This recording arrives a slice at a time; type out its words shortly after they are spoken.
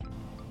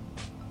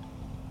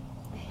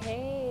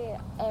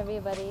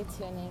everybody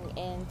tuning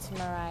in to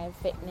Mariah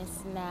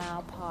Fitness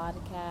Now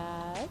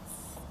podcast.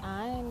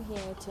 I'm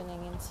here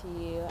tuning into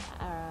you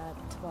at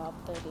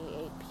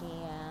 12:38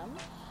 p.m.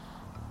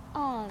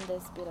 on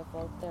this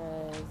beautiful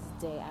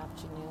Thursday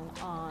afternoon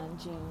on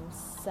June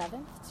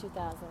 7th,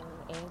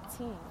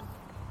 2018.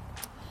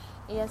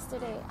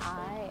 Yesterday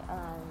I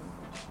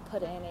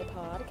put in a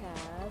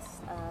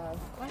podcast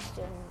of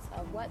questions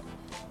of what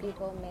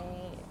people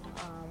may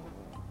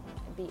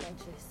be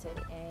interested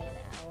in,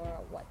 or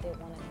what they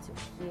wanted to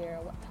hear,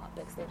 what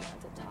topics they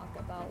wanted to talk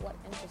about, what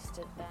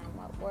interested them,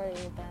 what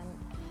worried them,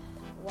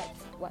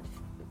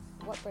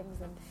 what brings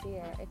them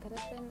fear. It could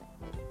have been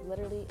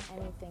literally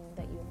anything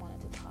that you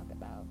wanted to talk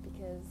about,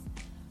 because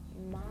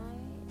my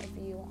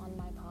view on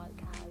my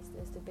podcast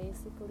is to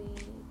basically,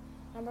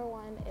 number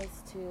one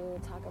is to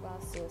talk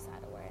about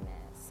suicide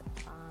awareness.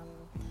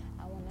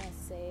 I want to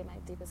say my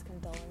deepest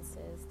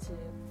condolences to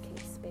Kate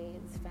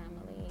Spade's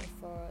family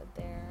for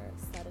their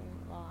sudden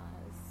loss.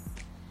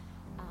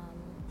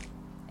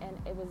 And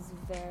it was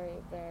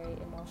very, very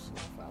emotional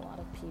for a lot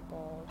of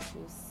people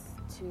to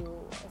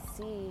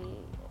see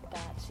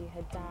that she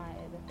had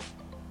died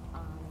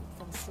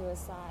from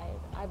suicide.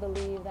 I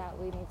believe that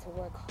we need to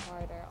work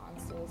harder on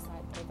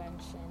suicide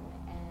prevention,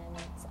 and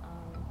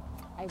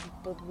I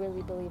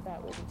really believe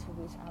that we need to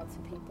reach out to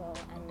people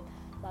and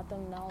let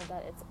them know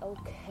that it's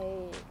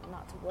okay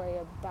not to worry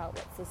about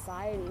what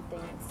society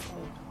thinks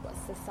and what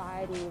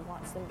society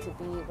wants them to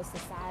be, what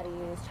society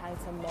is trying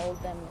to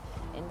mold them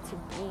into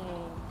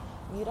being.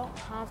 You don't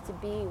have to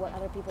be what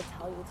other people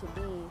tell you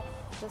to be.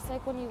 Just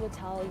like when you would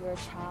tell your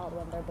child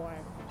when they're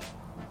born,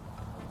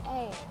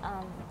 hey,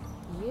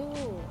 you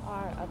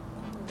are a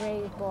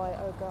brave boy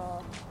or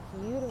girl.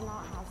 You do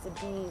not have to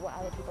be what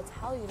other people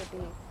tell you to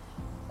be.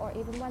 Or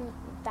even when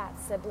that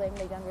sibling,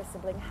 the younger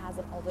sibling, has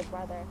an older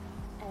brother,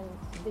 and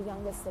the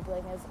youngest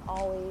sibling is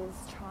always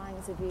trying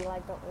to be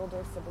like the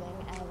older sibling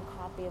and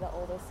copy the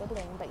older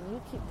sibling, but you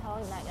keep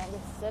telling that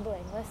youngest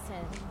sibling,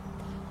 listen,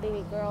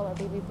 baby girl or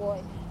baby boy,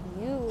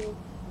 you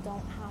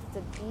don't have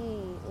to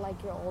be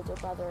like your older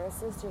brother or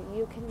sister.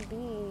 You can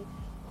be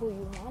who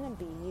you want to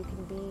be. You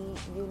can be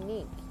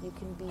unique. You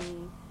can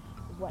be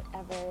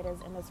whatever it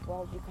is in this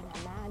world you can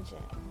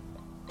imagine.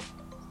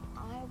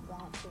 I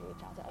want to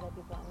reach out to other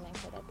people and make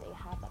sure that they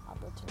have that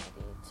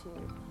opportunity to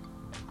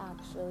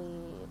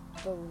actually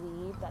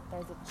believe that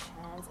there's a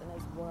chance in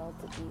this world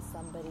to be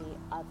somebody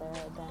other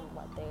than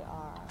what they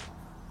are.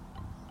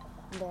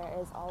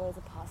 There is always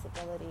a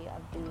possibility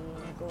of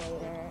being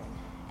greater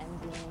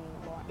and being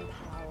more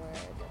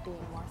empowered,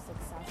 being more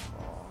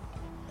successful,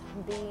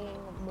 being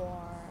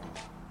more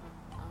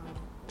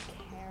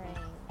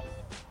caring.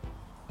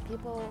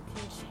 People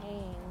can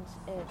change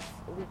if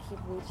we keep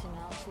reaching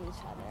out to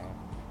each other.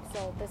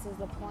 So this is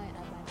the point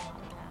of my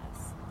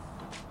podcast.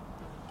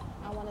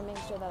 I want to make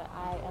sure that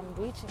I am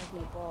reaching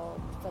people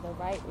for the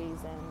right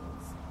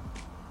reasons,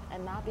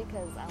 and not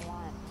because I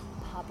want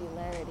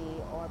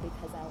popularity or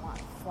because I want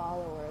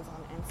followers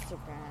on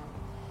Instagram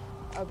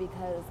or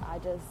because I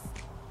just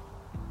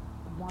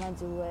want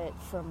to do it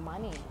for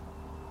money.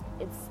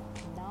 It's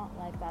not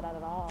like that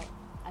at all.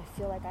 I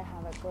feel like I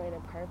have a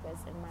greater purpose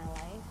in my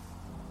life.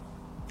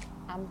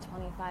 I'm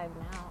 25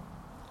 now.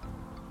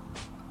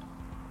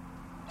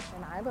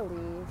 And I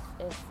believe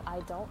if I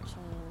don't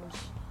change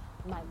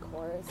my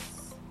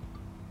course,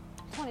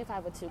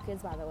 25 with 2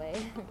 kids, by the way,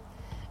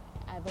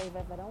 I believe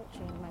if I don't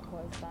change my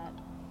course that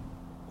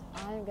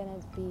I'm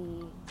going to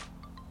be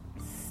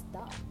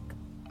stuck.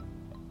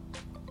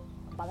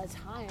 By the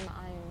time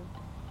I'm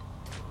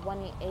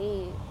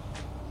 28,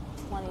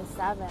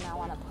 27, I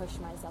want to push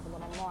myself a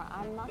little more.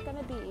 I'm not going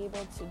to be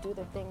able to do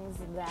the things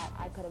that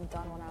I could have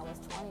done when I was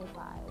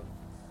 25.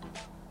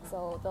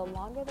 So the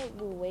longer that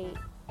you wait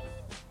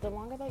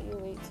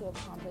to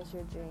accomplish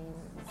your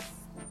dreams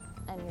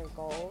and your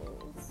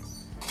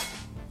goals,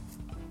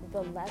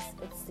 the less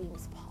it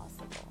seems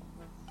possible.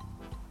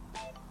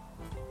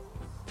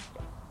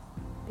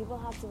 People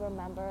have to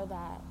remember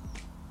that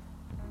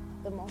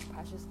the most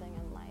precious thing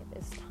in life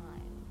is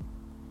time.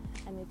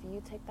 And if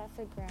you take that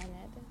for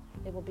granted,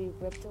 it will be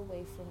ripped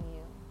away from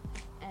you,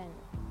 and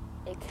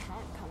it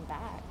can't come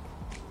back.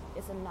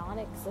 It's a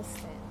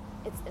non-existent.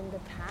 It's in the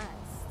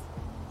past.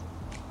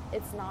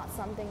 It's not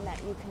something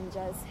that you can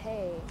just,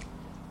 hey,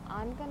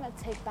 I'm going to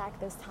take back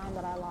this time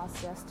that I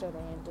lost yesterday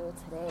and do it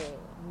today.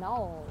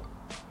 No,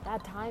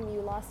 that time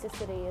you lost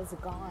yesterday is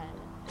gone.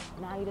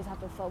 Now you just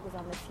have to focus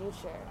on the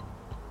future.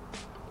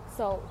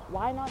 So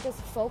why not just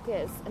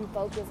focus and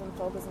focus and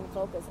focus and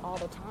focus all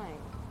the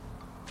time?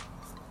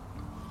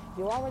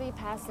 You're already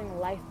passing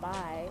life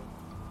by.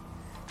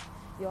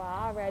 You're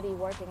already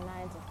working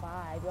 9 to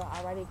 5. You're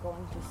already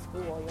going to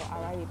school. You're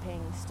already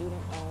paying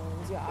student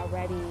loans. You're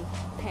already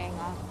paying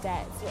off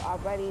debts. You're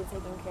already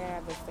taking care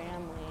of a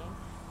family.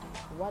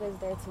 What is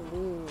there to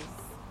lose?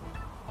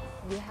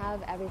 You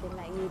have everything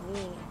that you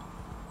need,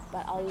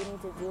 but all you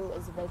need to do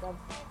is wake up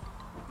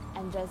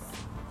and just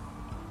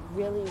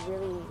really,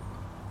 really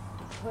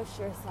push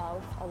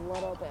yourself a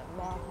little bit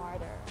more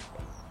harder.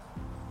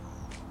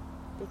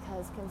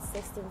 because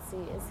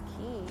consistency is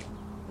key.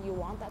 You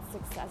want that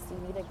success, you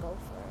need to go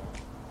for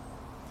it.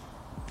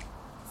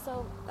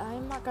 So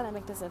I'm not going to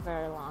make this a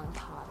very long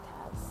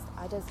podcast.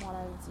 I just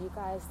wanted you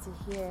guys to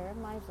hear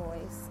my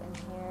voice and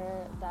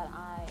hear that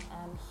I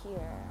am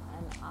here,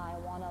 and I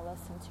want to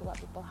listen to what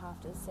people have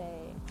to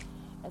say.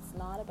 It's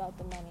not about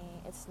the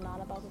money. It's not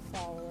about the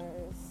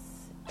followers.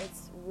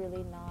 It's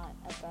really not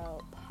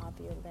about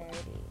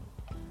popularity.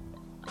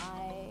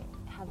 I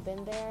have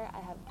been there. I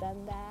have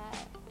done that,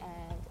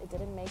 and it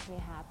didn't make me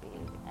happy.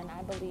 And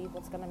I believe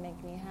what's going to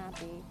make me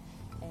happy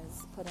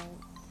is putting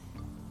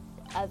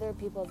other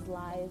people's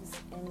lives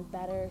in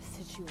better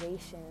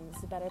situations,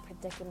 better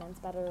predicaments,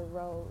 better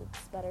roads,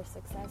 better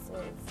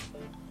successes.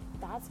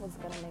 That's what's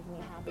gonna make me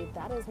happy.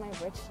 That is my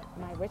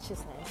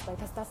richness. Like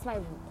that's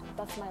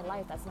my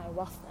life. That's my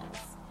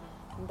wealthness.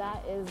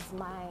 That is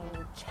my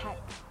check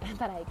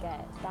that I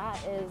get. That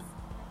is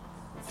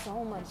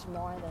so much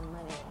more than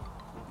money.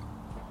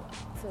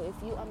 So if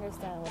you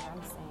understand what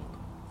I'm saying,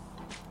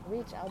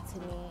 reach out to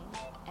me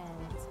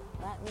and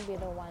let me be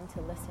the one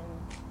to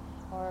listen.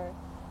 Or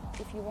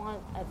if you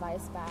want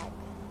advice back,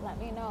 let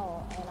me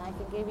know and I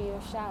can give you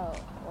a shout.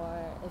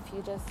 Or if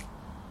you just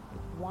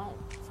want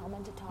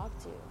someone to talk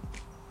to,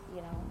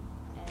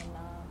 and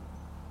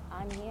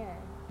I'm here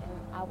and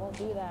I will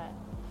do that.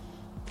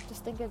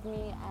 Just think of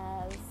me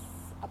as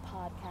a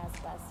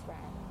podcast best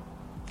friend.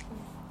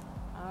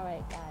 All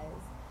right,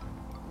 guys,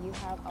 you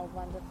have a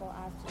wonderful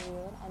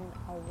afternoon and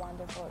a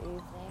wonderful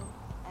evening,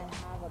 and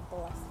have a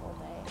blissful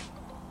day.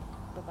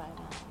 Bye-bye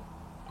now.